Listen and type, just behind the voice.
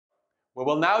We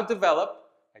will now develop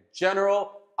a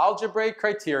general algebraic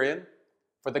criterion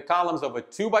for the columns of a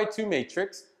 2 by 2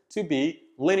 matrix to be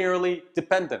linearly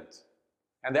dependent.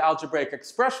 And the algebraic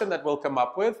expression that we'll come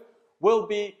up with will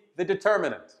be the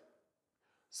determinant.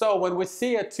 So when we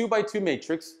see a 2 by 2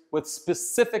 matrix with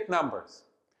specific numbers,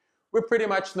 we pretty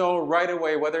much know right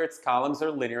away whether its columns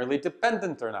are linearly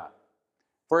dependent or not.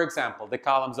 For example, the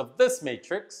columns of this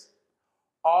matrix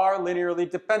are linearly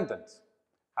dependent.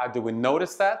 How do we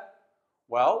notice that?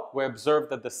 Well, we observe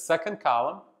that the second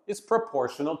column is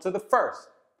proportional to the first.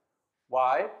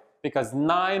 Why? Because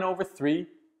 9 over 3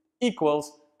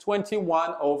 equals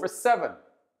 21 over 7.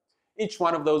 Each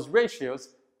one of those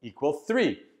ratios equals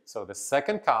 3. So the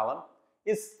second column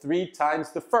is 3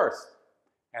 times the first.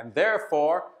 And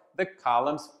therefore, the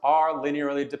columns are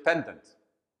linearly dependent.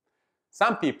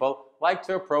 Some people like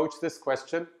to approach this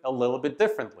question a little bit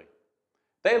differently.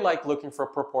 They like looking for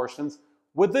proportions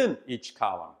within each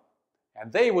column.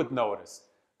 And they would notice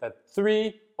that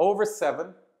 3 over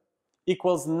 7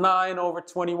 equals 9 over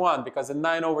 21, because in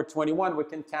 9 over 21 we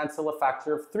can cancel a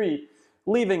factor of 3,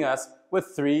 leaving us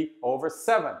with 3 over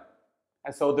 7.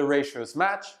 And so the ratios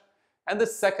match, and the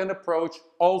second approach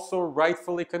also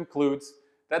rightfully concludes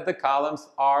that the columns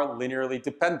are linearly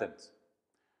dependent.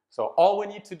 So all we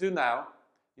need to do now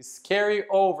is carry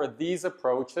over these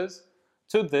approaches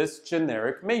to this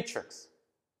generic matrix.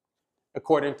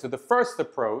 According to the first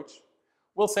approach,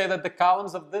 we'll say that the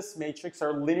columns of this matrix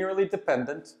are linearly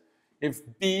dependent if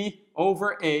B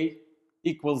over A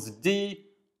equals D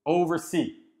over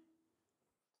C.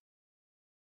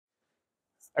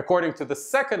 According to the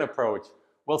second approach,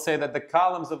 we'll say that the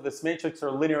columns of this matrix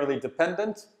are linearly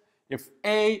dependent if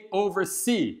A over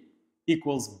C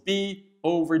equals B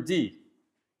over D.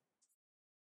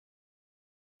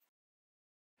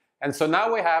 And so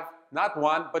now we have not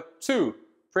one, but two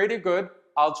pretty good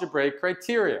algebraic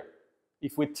criteria.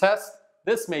 If we test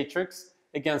this matrix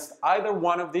against either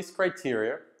one of these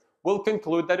criteria, we'll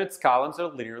conclude that its columns are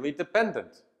linearly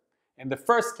dependent. In the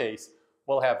first case,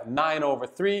 we'll have 9 over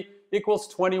 3 equals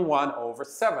 21 over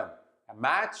 7. A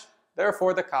match,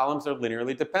 therefore the columns are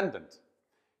linearly dependent.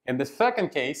 In the second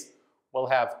case, we'll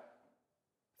have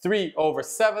 3 over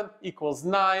 7 equals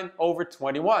 9 over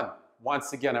 21.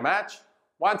 Once again a match,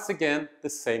 once again the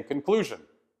same conclusion.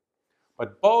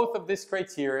 But both of these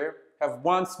criteria have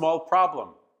one small problem.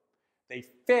 They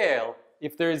fail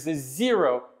if there is a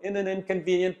 0 in an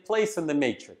inconvenient place in the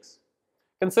matrix.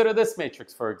 Consider this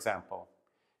matrix, for example.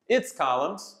 Its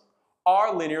columns are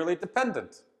linearly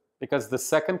dependent because the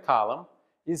second column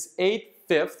is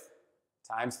 8/5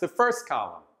 times the first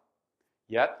column.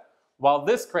 Yet, while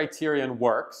this criterion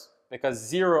works, because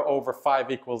 0 over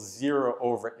 5 equals 0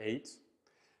 over 8,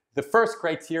 the first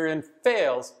criterion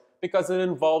fails because it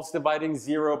involves dividing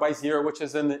 0 by 0, which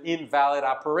is an invalid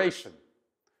operation.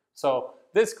 So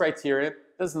this criterion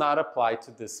does not apply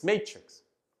to this matrix.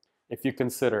 If you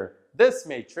consider this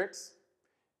matrix,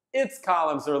 its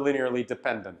columns are linearly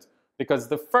dependent because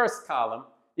the first column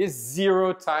is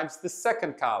 0 times the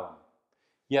second column.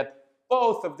 Yet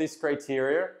both of these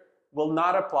criteria will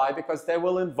not apply because they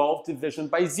will involve division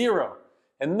by 0.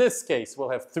 In this case, we'll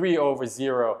have 3 over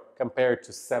 0 compared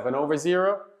to 7 over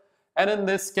 0. And in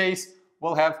this case,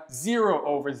 we'll have 0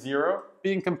 over 0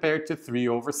 being compared to 3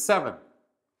 over 7.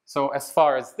 So as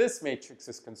far as this matrix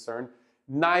is concerned,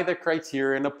 neither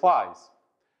criterion applies.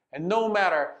 And no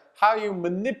matter how you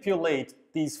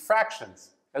manipulate these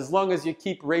fractions, as long as you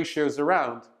keep ratios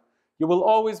around, you will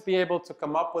always be able to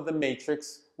come up with a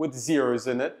matrix with zeros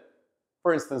in it,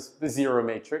 for instance, the zero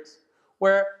matrix,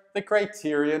 where the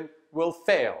criterion will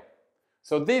fail.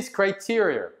 So these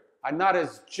criteria are not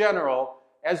as general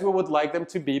as we would like them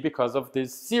to be because of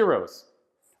these zeros.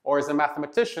 Or as a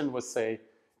mathematician would say,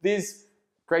 these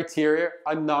criteria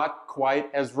are not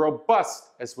quite as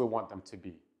robust as we want them to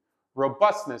be.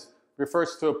 Robustness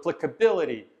refers to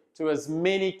applicability to as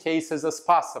many cases as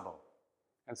possible.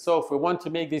 And so if we want to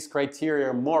make these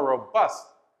criteria more robust,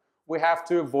 we have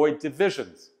to avoid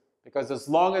divisions. Because as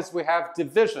long as we have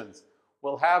divisions,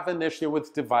 we'll have an issue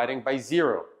with dividing by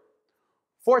 0.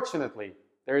 Fortunately,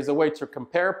 there is a way to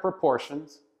compare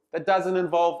proportions that doesn't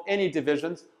involve any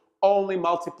divisions, only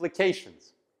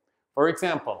multiplications. For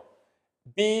example,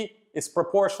 B is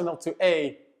proportional to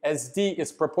A as D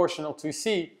is proportional to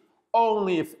C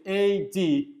only if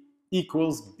AD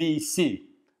equals BC.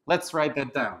 Let's write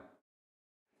that down.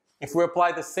 If we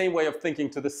apply the same way of thinking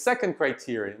to the second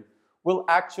criterion, we'll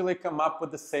actually come up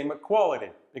with the same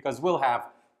equality because we'll have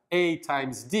A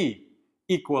times D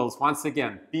equals, once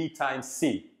again, B times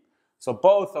C. So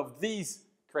both of these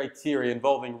criteria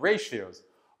involving ratios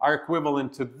are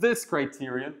equivalent to this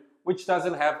criterion, which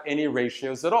doesn't have any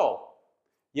ratios at all.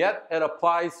 yet it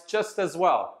applies just as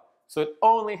well. So it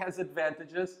only has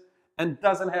advantages and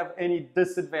doesn't have any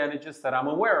disadvantages that I'm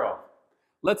aware of.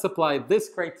 Let's apply this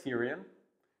criterion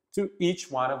to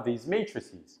each one of these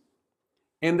matrices.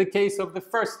 In the case of the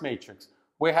first matrix,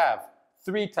 we have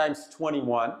 3 times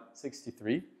 21,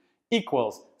 63,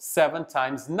 equals 7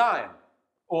 times 9,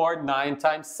 or 9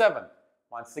 times 7,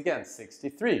 once again,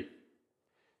 63.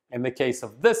 In the case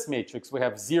of this matrix, we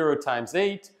have 0 times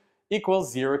 8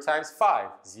 equals 0 times 5.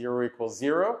 0 equals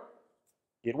 0.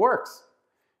 It works.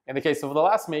 In the case of the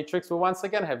last matrix, we once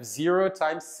again have 0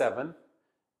 times 7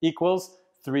 equals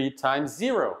 3 times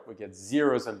 0. We get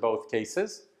zeros in both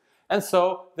cases. And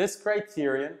so this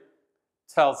criterion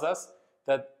tells us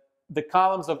that the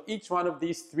columns of each one of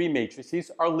these 3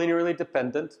 matrices are linearly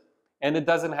dependent, and it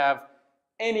doesn't have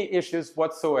any issues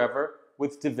whatsoever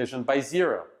with division by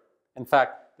 0. In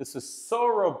fact, this is so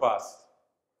robust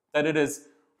that it is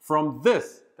from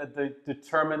this that the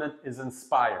determinant is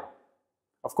inspired.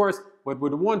 Of course, what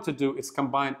we'd want to do is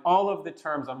combine all of the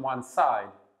terms on one side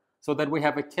so that we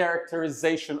have a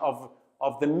characterization of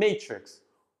the matrix,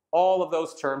 all of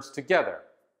those terms together.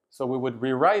 So we would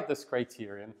rewrite this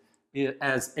criterion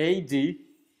as AD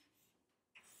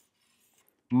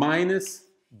minus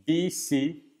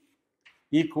BC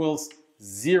equals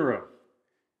 0.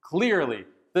 Clearly,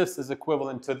 this is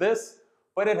equivalent to this,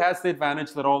 but it has the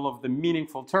advantage that all of the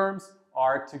meaningful terms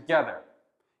are together.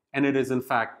 And it is, in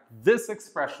fact, this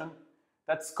expression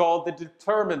that's called the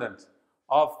determinant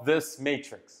of this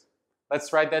matrix.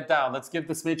 Let's write that down. Let's give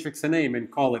this matrix a name and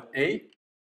call it A.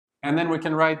 And then we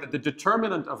can write that the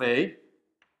determinant of A,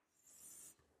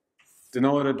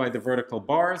 denoted by the vertical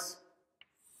bars,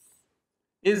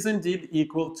 is indeed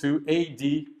equal to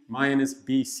AD minus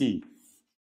BC.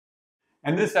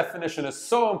 And this definition is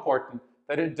so important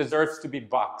that it deserves to be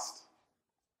boxed.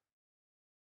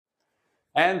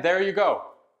 And there you go.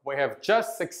 We have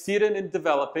just succeeded in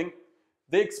developing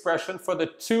the expression for the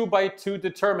 2 by 2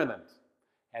 determinant.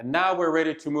 And now we're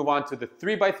ready to move on to the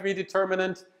 3 by 3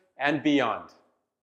 determinant and beyond.